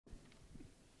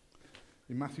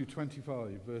in Matthew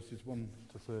 25, verses 1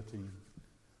 to 13.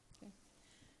 Okay.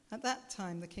 At that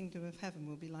time, the kingdom of heaven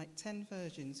will be like 10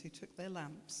 virgins who took their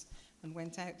lamps and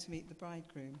went out to meet the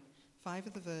bridegroom. 5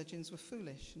 of the virgins were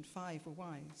foolish and 5 were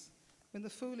wise. When the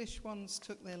foolish ones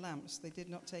took their lamps, they did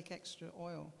not take extra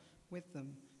oil with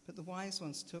them, but the wise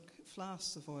ones took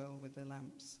flasks of oil with their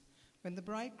lamps. When the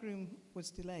bridegroom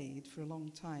was delayed for a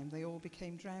long time, they all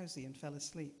became drowsy and fell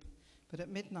asleep. But at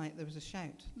midnight there was a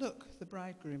shout, "Look, the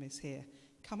bridegroom is here.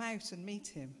 Come out and meet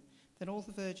him." Then all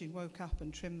the virgins woke up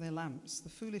and trimmed their lamps. The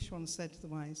foolish ones said to the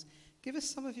wise, "Give us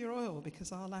some of your oil,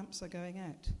 because our lamps are going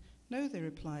out." "No," they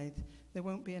replied, "there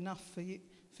won't be enough for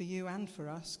you and for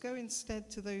us. Go instead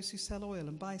to those who sell oil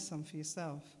and buy some for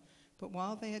yourself." But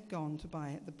while they had gone to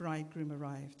buy it, the bridegroom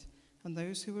arrived, and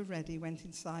those who were ready went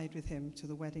inside with him to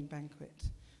the wedding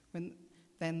banquet.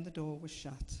 Then the door was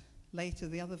shut. Later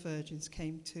the other virgins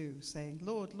came too, saying,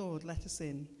 "Lord, Lord, let us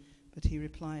in." But he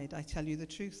replied, "I tell you the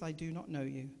truth, I do not know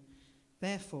you.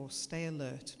 Therefore stay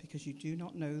alert, because you do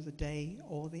not know the day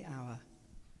or the hour."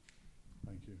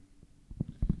 Thank you.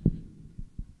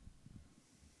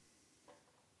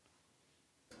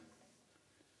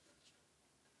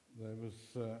 There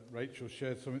was, Rachel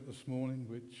shared something this morning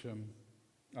which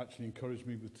actually encouraged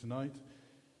me with tonight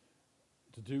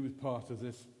to do with part of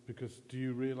this, because do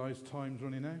you realise time's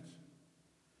running out?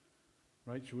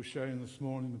 Rachel was sharing this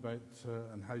morning about,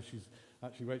 and how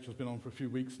Rachel's been on for a few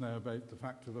weeks now about the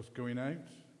fact of us going out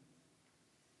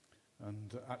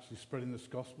and actually spreading this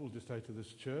gospel just out of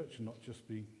this church and not just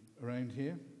be around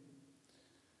here.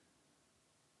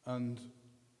 And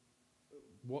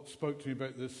what spoke to me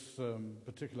about this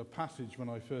particular passage when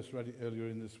I first read it earlier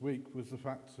in this week was the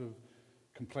fact of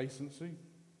complacency.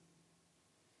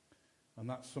 And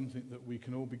that's something that we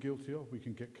can all be guilty of. We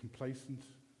can get complacent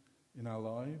in our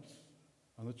lives,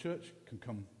 and the church can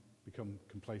become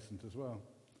complacent as well.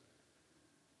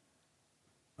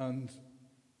 And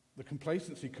the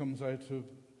complacency comes out of,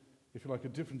 if you like, a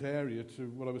different area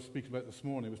to what I was speaking about this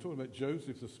morning. I was talking about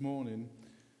Joseph this morning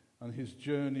and his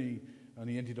journey, and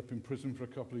he ended up in prison for a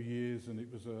couple of years, and it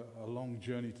was a long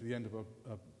journey to the end of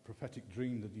a prophetic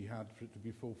dream that he had for it to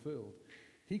be fulfilled.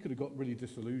 He could have got really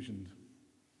disillusioned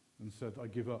and said, "I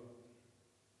give up."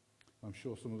 I'm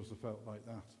sure some of us have felt like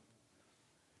that.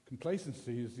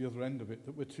 Complacency is the other end of it,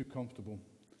 that we're too comfortable.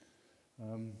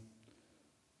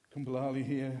 Kumbalali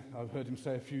here, I've heard him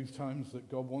say a few times that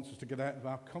God wants us to get out of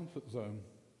our comfort zone.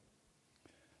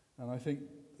 And I think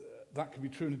that can be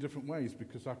true in different ways,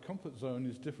 because our comfort zone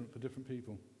is different for different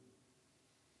people.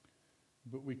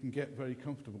 But we can get very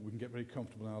comfortable. We can get very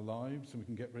comfortable in our lives, and we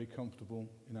can get very comfortable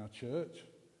in our church,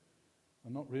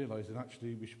 and not realize that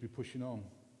actually we should be pushing on.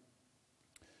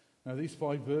 Now, these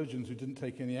 5 virgins who didn't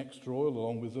take any extra oil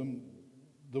along with them,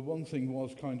 the one thing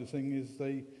is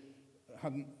they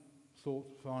hadn't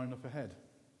thought far enough ahead.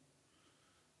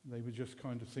 They were just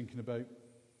kind of thinking about,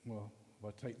 well, if I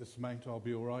take this amount, I'll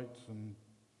be all right, and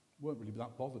weren't really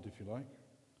that bothered, if you like.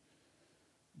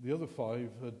 The other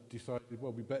 5 had decided,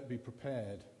 well, we better be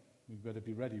prepared. We better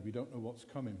be ready. We don't know what's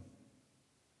coming.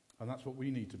 And that's what we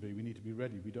need to be. We need to be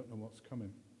ready. We don't know what's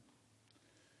coming.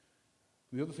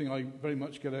 The other thing I very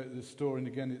much get out of this story, and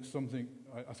again, it's something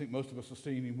I think most of us are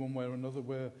seeing in one way or another,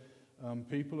 where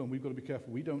people, and we've got to be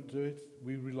careful, we don't do it,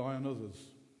 we rely on others.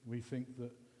 We think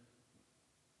that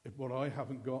if what I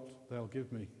haven't got, they'll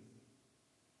give me.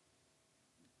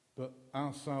 But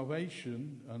our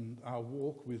salvation and our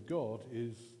walk with God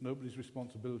is nobody's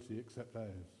responsibility except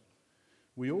ours.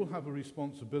 We all have a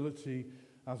responsibility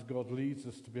as God leads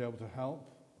us to be able to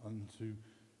help, and to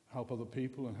help other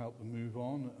people and help them move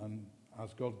on. And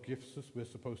as God gifts us, we're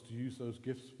supposed to use those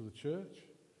gifts for the church.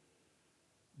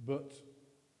 But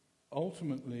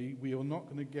ultimately, we are not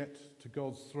going to get to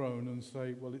God's throne and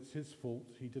say, well, it's his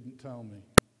fault, he didn't tell me.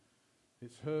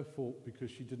 It's her fault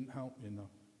because she didn't help me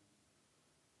enough.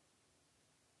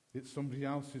 It's somebody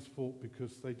else's fault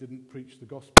because they didn't preach the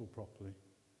gospel properly.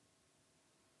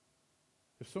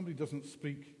 If somebody doesn't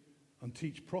speak and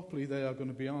teach properly, they are going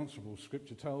to be answerable.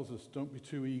 Scripture tells us, don't be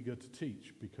too eager to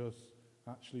teach, because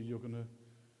actually you're going to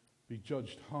be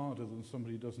judged harder than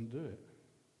somebody who doesn't do it.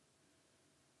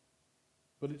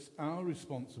 But it's our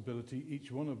responsibility,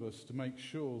 each one of us, to make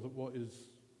sure that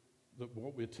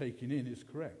what we're taking in is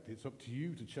correct. It's up to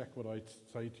you to check what I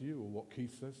say to you, or what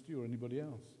Keith says to you, or anybody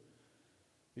else.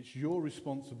 It's your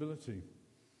responsibility.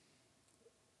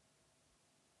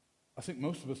 I think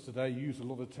most of us today use a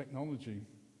lot of technology.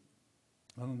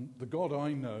 And the God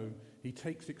I know, he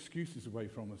takes excuses away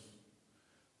from us.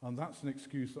 And that's an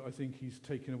excuse that I think he's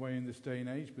taken away in this day and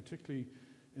age, particularly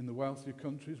in the wealthier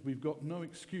countries. We've got no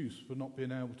excuse for not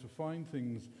being able to find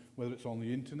things, whether it's on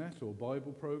the internet or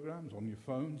Bible programs, on your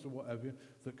phones or whatever,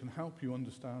 that can help you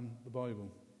understand the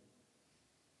Bible.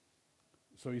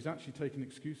 So he's actually taking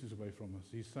excuses away from us.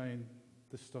 He's saying,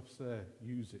 this stuff's there,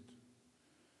 use it.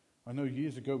 I know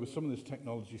years ago, with some of this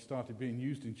technology started being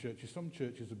used in churches, some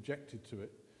churches objected to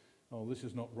it. Oh, this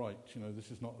is not right,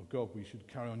 this is not of God. We should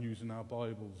carry on using our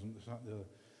Bibles and this, that, and the other.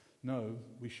 No,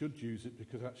 we should use it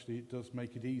because actually it does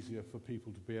make it easier for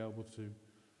people to be able to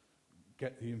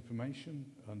get the information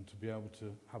and to be able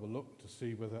to have a look to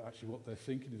see whether actually what they're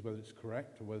thinking is whether it's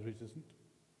correct or whether it isn't.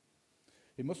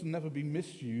 It must never be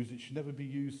misused. It should never be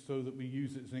used so that we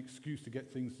use it as an excuse to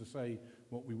get things to say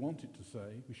what we want it to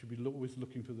say. We should be always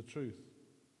looking for the truth.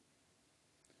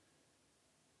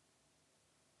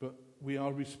 But we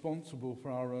are responsible for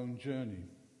our own journey.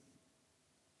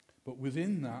 But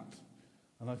within that,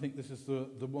 and I think this is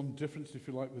the one difference, if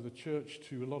you like, with the church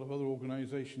to a lot of other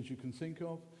organisations you can think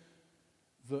of,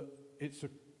 that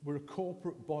we're a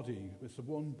corporate body. It's the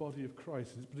one body of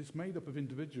Christ, but it's made up of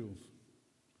individuals.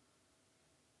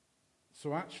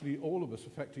 So actually, all of us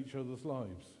affect each other's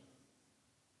lives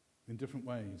in different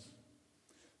ways.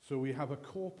 So we have a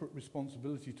corporate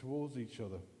responsibility towards each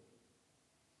other.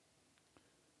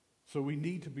 So we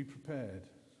need to be prepared.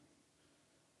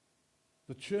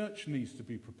 The church needs to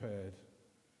be prepared.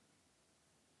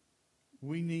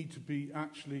 We need to be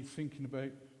actually thinking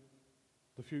about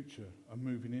the future and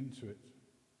moving into it.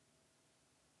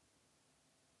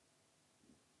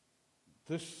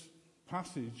 This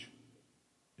passage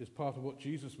is part of what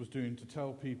Jesus was doing to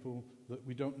tell people that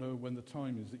we don't know when the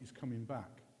time is that he's coming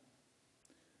back.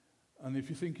 And if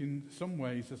you think in some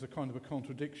ways there's a kind of a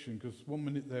contradiction, because one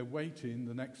minute they're waiting,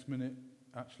 the next minute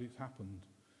actually it's happened.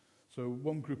 So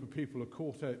one group of people are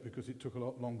caught out because it took a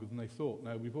lot longer than they thought.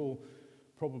 Now we've all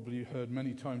probably heard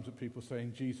many times of people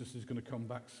saying Jesus is going to come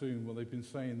back soon. Well, they've been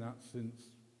saying that since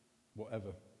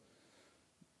whatever,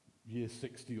 year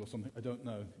 60 or something. I don't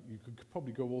know. You could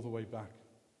probably go all the way back.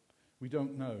 We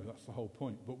don't know. That's the whole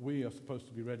point. But we are supposed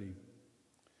to be ready.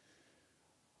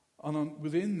 And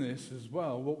within this as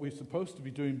well, what we're supposed to be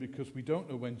doing, because we don't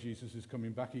know when Jesus is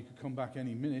coming back, he could come back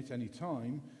any minute, any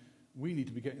time, we need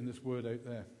to be getting this word out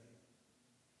there.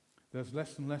 There's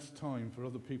less and less time for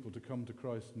other people to come to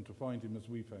Christ and to find him as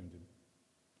we found him.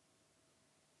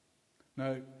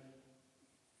 Now,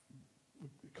 we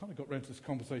kind of got round to this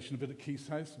conversation a bit at Keith's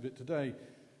house a bit today,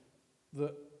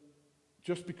 that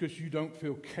just because you don't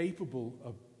feel capable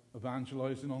of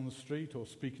evangelizing on the street or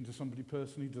speaking to somebody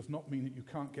personally does not mean that you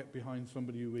can't get behind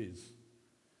somebody who is.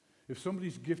 If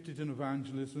somebody's gifted in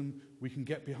evangelism, we can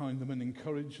get behind them and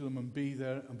encourage them and be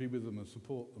there and be with them and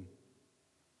support them.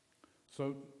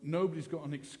 So nobody's got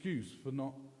an excuse for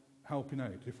not helping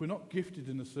out. If we're not gifted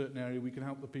in a certain area, we can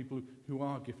help the people who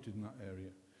are gifted in that area.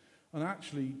 And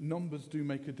actually, numbers do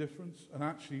make a difference. And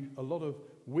actually, a lot of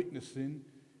witnessing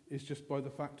is just by the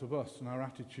fact of us and our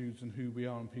attitudes and who we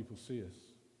are and people see us.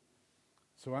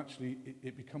 So actually,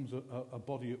 it becomes a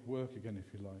body at work again,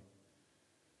 if you like.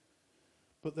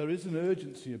 But there is an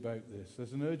urgency about this.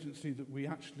 There's an urgency that we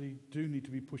actually do need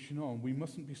to be pushing on. We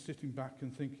mustn't be sitting back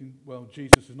and thinking, well,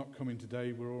 Jesus is not coming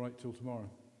today, we're all right till tomorrow.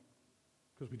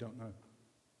 Because we don't know.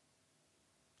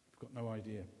 We've got no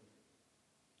idea.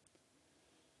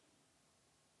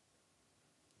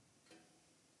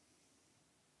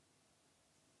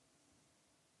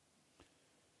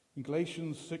 In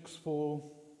Galatians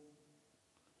 6:4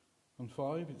 and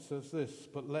 5, it says this,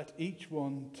 "But let each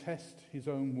one test his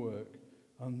own work,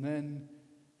 and then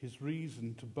his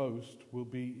reason to boast will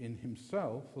be in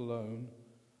himself alone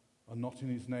and not in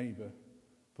his neighbour,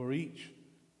 for each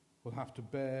will have to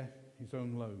bear his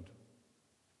own load."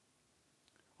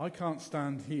 I can't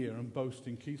stand here and boast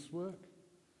in Keith's work.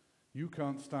 You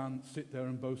can't sit there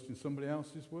and boast in somebody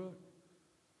else's work.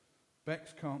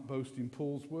 Bex can't boast in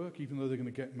Paul's work, even though they're going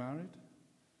to get married.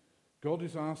 God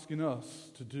is asking us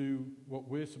to do what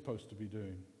we're supposed to be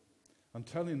doing and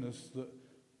telling us that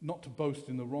not to boast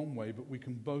in the wrong way, but we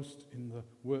can boast in the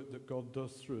work that God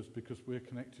does through us because we're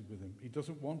connected with him. He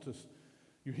doesn't want us.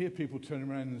 You hear people turning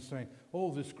around and saying,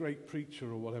 oh, this great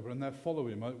preacher or whatever, and they're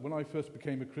following him. When I first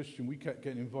became a Christian, we kept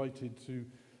getting invited to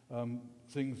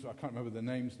things, I can't remember their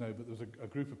names now, but there was a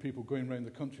group of people going around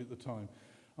the country at the time.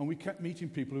 And we kept meeting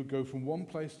people who go from one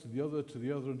place to the other,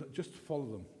 and just to follow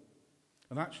them.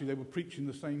 And actually, they were preaching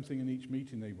the same thing in each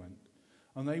meeting they went.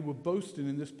 And they were boasting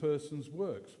in this person's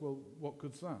works. Well, what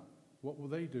good's that? What were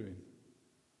they doing?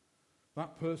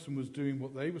 That person was doing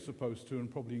what they were supposed to and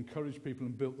probably encouraged people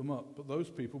and built them up. But those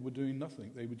people were doing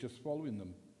nothing. They were just following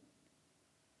them.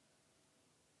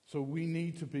 So we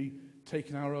need to be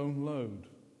taking our own load.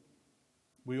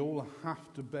 We all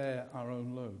have to bear our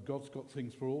own load. God's got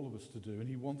things for all of us to do, and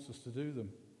he wants us to do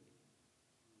them.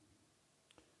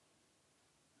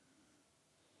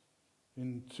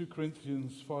 In 2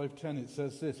 Corinthians 5:10 it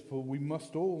says this, "For we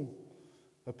must all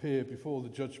appear before the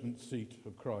judgment seat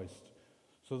of Christ,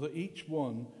 so that each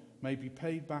one may be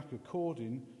paid back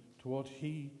according to what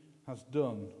he has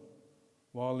done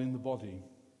while in the body,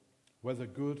 whether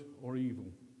good or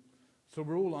evil." So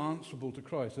we're all answerable to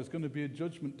Christ. There's going to be a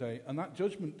judgment day, and that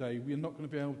judgment day we're not going to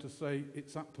be able to say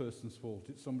it's that person's fault,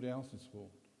 it's somebody else's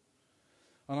fault.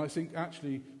 And I think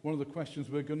actually one of the questions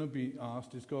we're going to be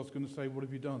asked is God's going to say, "What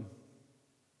have you done?"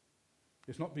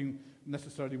 It's not being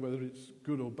necessarily whether it's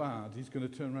good or bad. He's going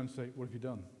to turn around and say, "What have you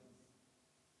done?"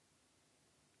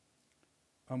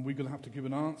 And we're going to have to give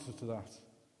an answer to that.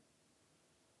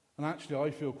 And actually, I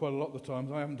feel quite a lot of the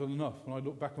times I haven't done enough. When I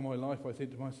look back on my life, I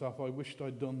think to myself, I wished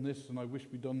I'd done this and I wish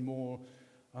we'd done more.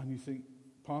 And you think,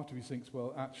 part of you thinks,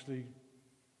 well, actually,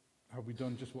 have we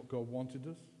done just what God wanted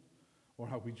us? Or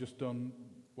have we just done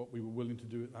what we were willing to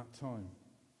do at that time?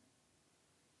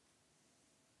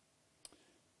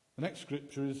 The next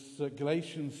scripture is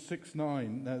Galatians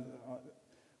 6:9. Now,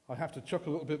 I have to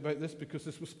chuckle a little bit about this because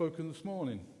this was spoken this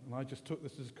morning. And I just took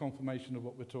this as confirmation of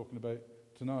what we're talking about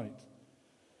tonight.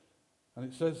 And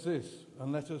it says this,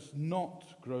 "And let us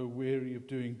not grow weary of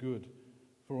doing good,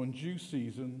 for in due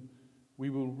season we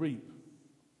will reap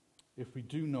if we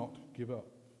do not give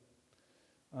up."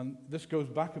 And this goes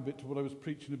back a bit to what I was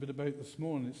preaching a bit about this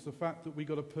morning. It's the fact that we've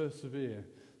got to persevere.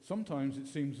 Sometimes it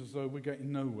seems as though we're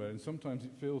getting nowhere, and sometimes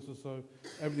it feels as though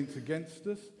everything's against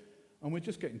us, and we're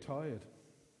just getting tired.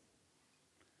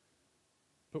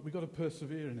 But we've got to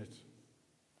persevere in it.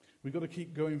 We've got to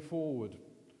keep going forward.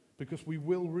 Because we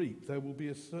will reap. There will be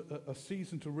a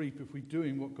season to reap if we're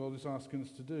doing what God is asking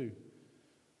us to do.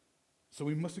 So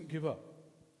we mustn't give up.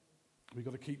 We've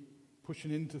got to keep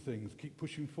pushing into things, keep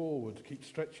pushing forward, keep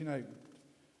stretching out.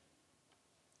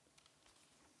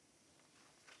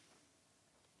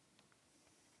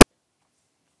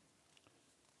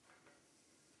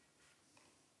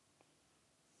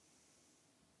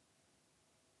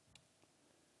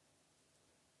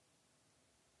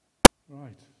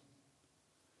 Right.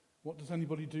 What does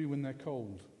anybody do when they're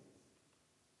cold?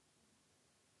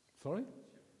 Sorry?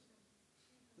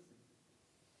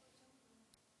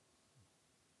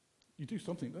 You do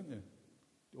something, don't you?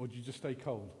 Or do you just stay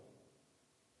cold?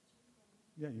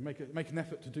 Yeah, you make an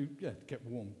effort to get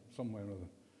warm somewhere or other.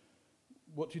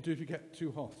 What do you do if you get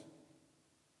too hot?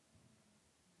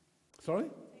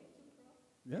 Sorry?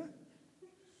 Yeah?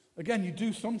 Again, you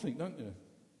do something, don't you?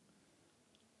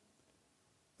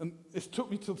 And it's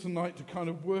took me till tonight to kind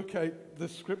of work out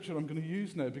this scripture I'm going to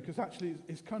use now, because actually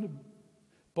it's kind of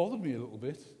bothered me a little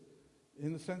bit,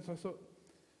 in the sense I thought,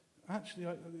 actually,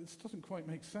 this doesn't quite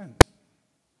make sense.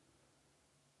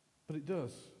 But it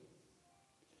does.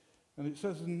 And it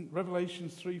says in Revelation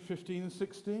 3:15 and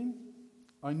 16,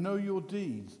 "I know your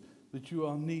deeds, that you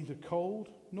are neither cold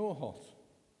nor hot.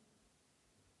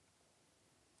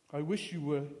 I wish you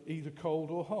were either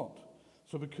cold or hot.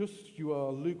 So because you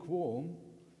are lukewarm,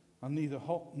 and neither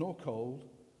hot nor cold,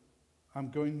 I'm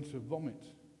going to vomit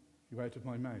you out of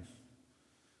my mouth."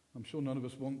 I'm sure none of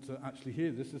us want to actually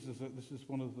hear this. This is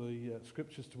one of the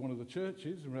scriptures to one of the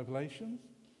churches in Revelations.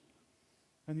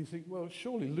 And you think, well,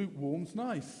 surely lukewarm's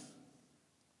nice.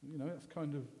 You know, that's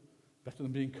kind of better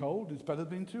than being cold. It's better than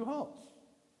being too hot.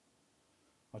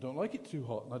 I don't like it too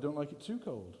hot, and I don't like it too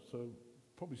cold. So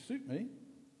probably suit me.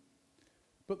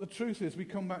 But the truth is, we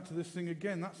come back to this thing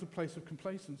again. That's a place of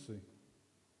complacency.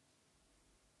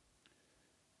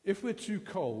 If we're too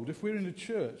cold, if we're in a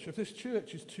church, if this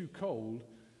church is too cold,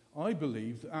 I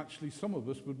believe that actually some of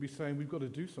us would be saying we've got to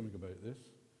do something about this.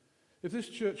 If this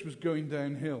church was going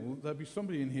downhill, there'd be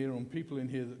somebody in here or people in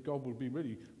here that God would be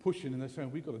really pushing, and they're saying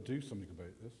we've got to do something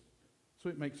about this. So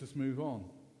it makes us move on.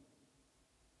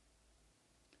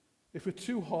 If we're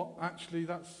too hot, actually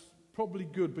that's probably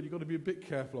good, but you've got to be a bit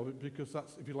careful of it, because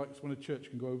that's, if you like, it's when a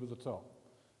church can go over the top,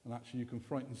 and actually you can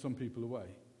frighten some people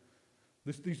away.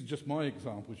 These are just my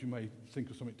examples. You may think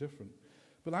of something different.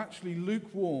 But actually,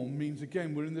 lukewarm means,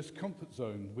 again, we're in this comfort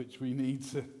zone, which we need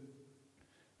to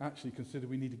actually consider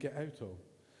we need to get out of.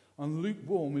 And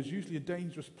lukewarm is usually a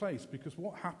dangerous place, because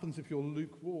what happens if you're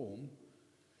lukewarm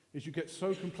is you get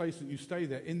so complacent you stay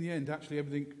there. In the end, actually,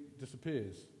 everything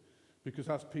disappears. Because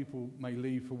as people may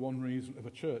leave for one reason, of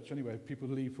a church anyway, people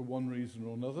leave for one reason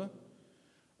or another.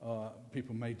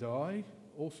 People may die,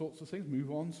 all sorts of things, move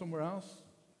on somewhere else.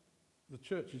 The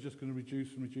church is just going to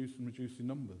reduce and reduce and reduce in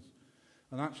numbers.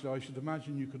 And actually, I should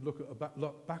imagine you could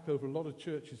look back over a lot of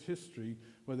churches' history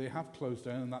where they have closed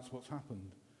down, and that's what's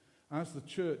happened. as the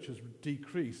church has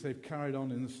decreased, they've carried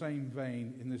on in the same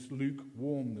vein, in this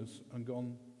lukewarmness, and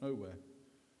gone nowhere.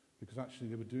 Because actually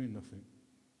they were doing nothing.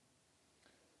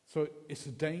 So it's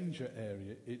a danger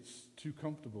area. It's too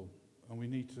comfortable. And we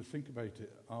need to think about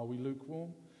it. Are we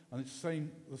lukewarm? And it's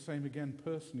the same again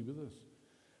personally with us.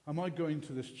 Am I going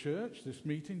to this church, this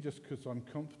meeting, just because I'm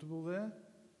comfortable there?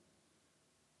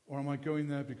 Or am I going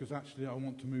there because actually I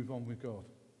want to move on with God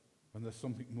and there's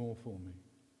something more for me?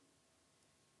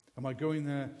 Am I going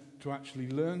there to actually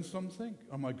learn something?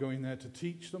 Am I going there to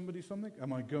teach somebody something?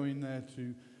 Am I going there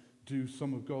to do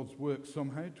some of God's work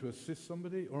somehow to assist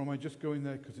somebody? Or am I just going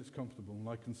there because it's comfortable and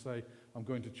I can say I'm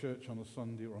going to church on a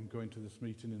Sunday or I'm going to this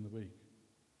meeting in the week?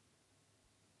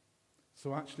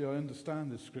 So actually I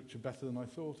understand this scripture better than I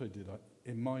thought I did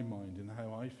in my mind, in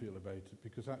how I feel about it,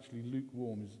 because actually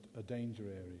lukewarm is a danger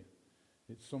area.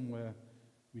 It's somewhere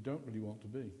we don't really want to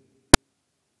be.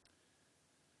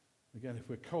 Again, if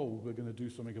we're cold, we're going to do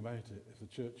something about it. If the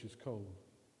church is cold,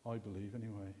 I believe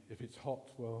anyway. If it's hot,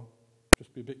 well,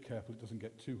 just be a bit careful it doesn't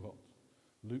get too hot.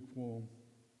 Lukewarm,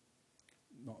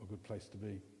 not a good place to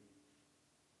be.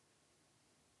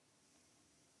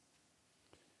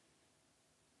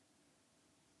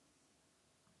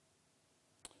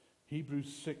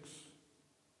 Hebrews 6,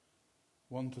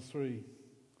 1-3.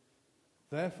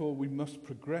 Therefore, we must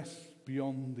progress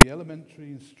beyond the elementary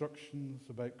instructions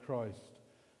about Christ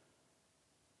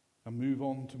and move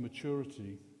on to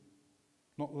maturity,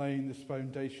 not laying this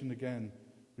foundation again,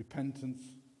 repentance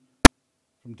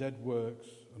from dead works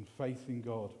and faith in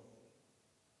God.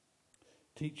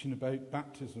 Teaching about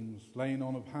baptisms, laying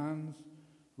on of hands,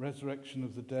 resurrection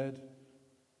of the dead,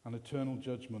 and eternal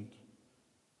judgment.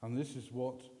 And this is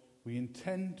what we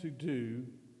intend to do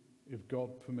if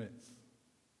God permits.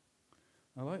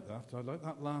 I like that. I like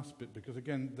that last bit because,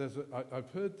 again,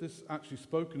 I've heard this actually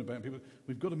spoken about. People,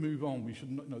 we've got to move on. We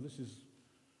should not, no, this is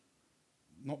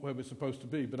not where we're supposed to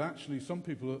be. But actually, some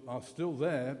people are still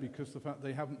there because of the fact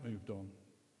they haven't moved on.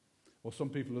 Or some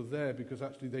people are there because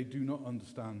actually they do not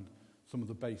understand some of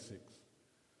the basics.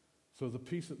 So the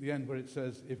piece at the end where it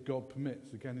says, if God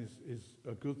permits, again, is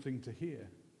a good thing to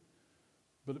hear.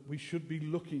 But we should be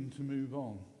looking to move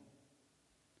on.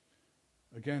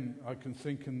 Again, I can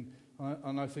think, and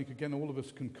I think, again, all of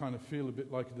us can kind of feel a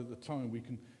bit like it at the time. We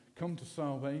can come to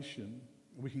salvation,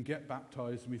 we can get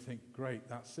baptized, and we think, great,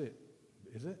 that's it.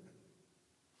 Is it?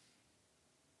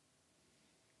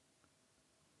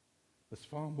 There's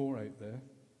far more out there.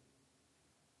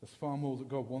 There's far more that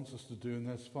God wants us to do, and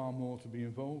there's far more to be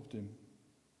involved in.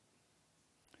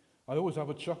 I always have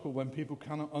a chuckle when people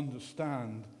cannot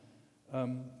understand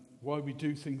why we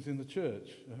do things in the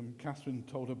church. Catherine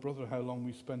told her brother how long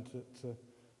we spent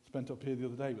up here the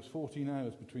other day. It was 14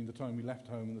 hours between the time we left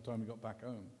home and the time we got back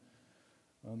home.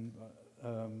 And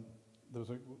there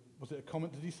was it a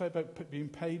comment, did he say about being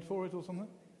paid for it or something?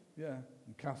 Yeah.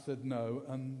 And Cass said no,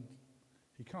 and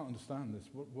he can't understand this.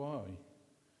 Why?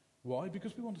 Why?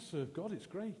 Because we want to serve God. It's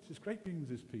great. It's great being with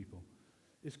his people.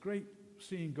 It's great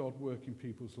seeing God work in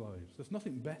people's lives. There's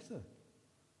nothing better.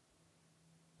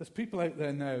 There's people out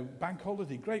there now, bank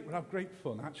holiday, great, we'll have great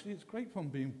fun. Actually, it's great fun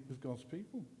being with God's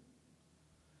people.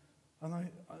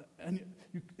 And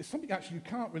it's something actually you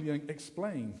can't really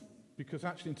explain, because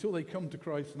actually until they come to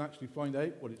Christ and actually find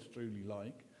out what it's truly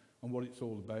like and what it's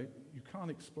all about, you can't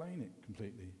explain it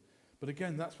completely. But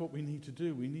again, that's what we need to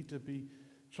do. We need to be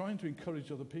trying to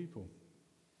encourage other people.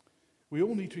 We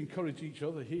all need to encourage each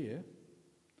other here.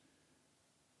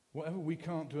 Whatever we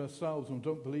can't do ourselves and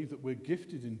don't believe that we're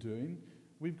gifted in doing,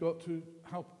 we've got to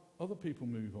help other people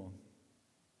move on.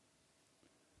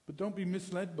 But don't be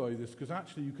misled by this, because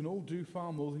actually you can all do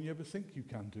far more than you ever think you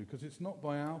can do, because it's not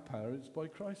by our power, it's by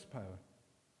Christ's power.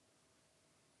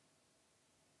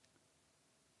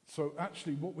 So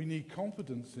actually what we need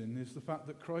confidence in is the fact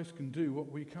that Christ can do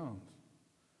what we can't.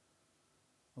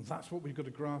 And that's what we've got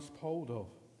to grasp hold of.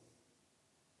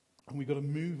 And we've got to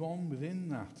move on within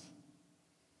that.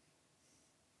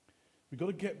 We've got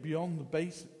to get beyond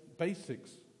the basics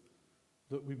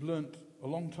that we've learnt a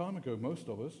long time ago, most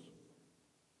of us.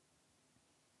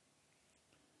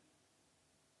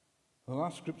 The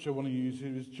last scripture I want to use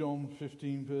here is John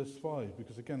 15, verse 5,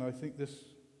 because again, I think this,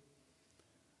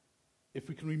 if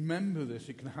we can remember this,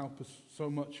 it can help us so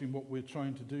much in what we're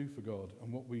trying to do for God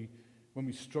and when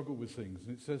we struggle with things.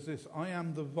 And it says this, I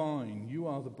am the vine, you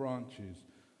are the branches.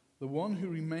 The one who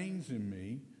remains in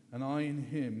me and I in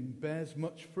him bears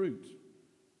much fruit,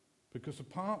 because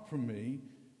apart from me,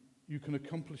 you can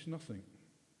accomplish nothing.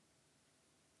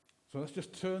 So let's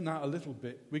just turn that a little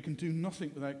bit. We can do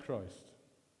nothing without Christ.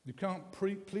 You can't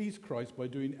please Christ by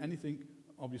doing anything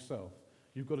of yourself.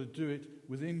 You've got to do it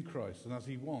within Christ and as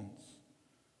he wants.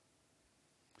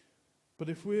 But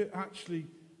if we're actually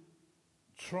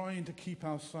trying to keep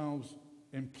ourselves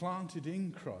implanted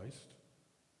in Christ,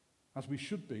 as we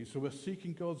should be, so we're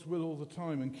seeking God's will all the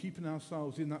time and keeping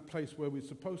ourselves in that place where we're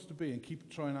supposed to be and keep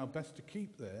trying our best to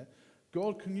keep there,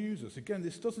 God can use us. Again,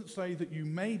 this doesn't say that you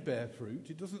may bear fruit.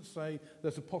 It doesn't say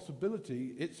there's a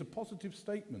possibility. It's a positive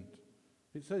statement.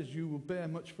 It says you will bear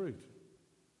much fruit.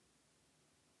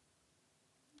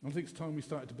 I think it's time we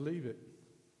started to believe it.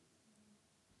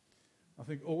 I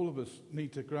think all of us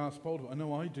need to grasp hold of it. I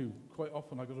know I do. Quite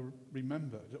often I've got to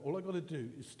remember that all I've got to do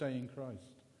is stay in Christ.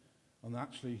 And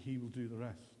actually he will do the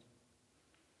rest.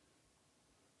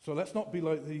 So let's not be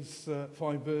like these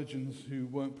 5 virgins who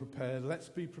weren't prepared. Let's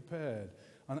be prepared.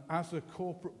 And as a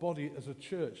corporate body, as a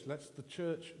church, let's the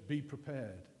church be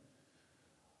prepared.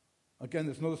 Again,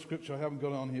 there's another scripture I haven't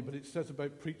got on here, but it says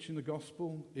about preaching the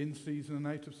gospel in season and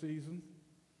out of season.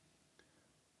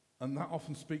 And that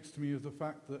often speaks to me of the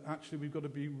fact that actually we've got to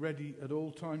be ready at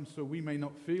all times, so we may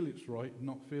not feel it's right,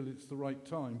 not feel it's the right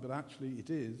time, but actually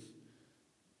it is.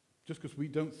 Just because we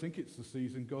don't think it's the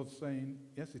season, God's saying,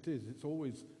 yes, it is. It's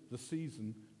always the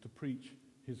season to preach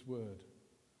his word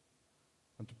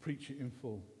and to preach it in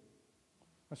full.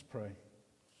 Let's pray.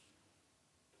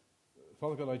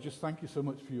 Father God, I just thank you so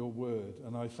much for your word.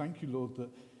 And I thank you, Lord, that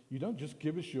you don't just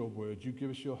give us your word, you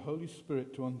give us your Holy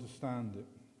Spirit to understand it.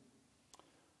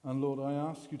 And Lord, I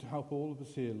ask you to help all of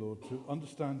us here, Lord, to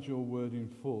understand your word in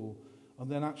full and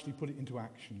then actually put it into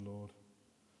action, Lord.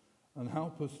 And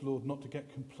help us, Lord, not to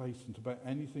get complacent about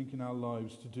anything in our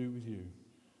lives to do with you.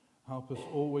 Help us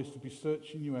always to be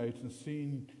searching you out and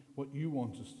seeing what you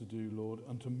want us to do, Lord,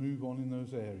 and to move on in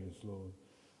those areas, Lord.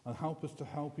 And help us to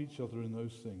help each other in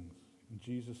those things. In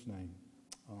Jesus' name,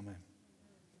 amen.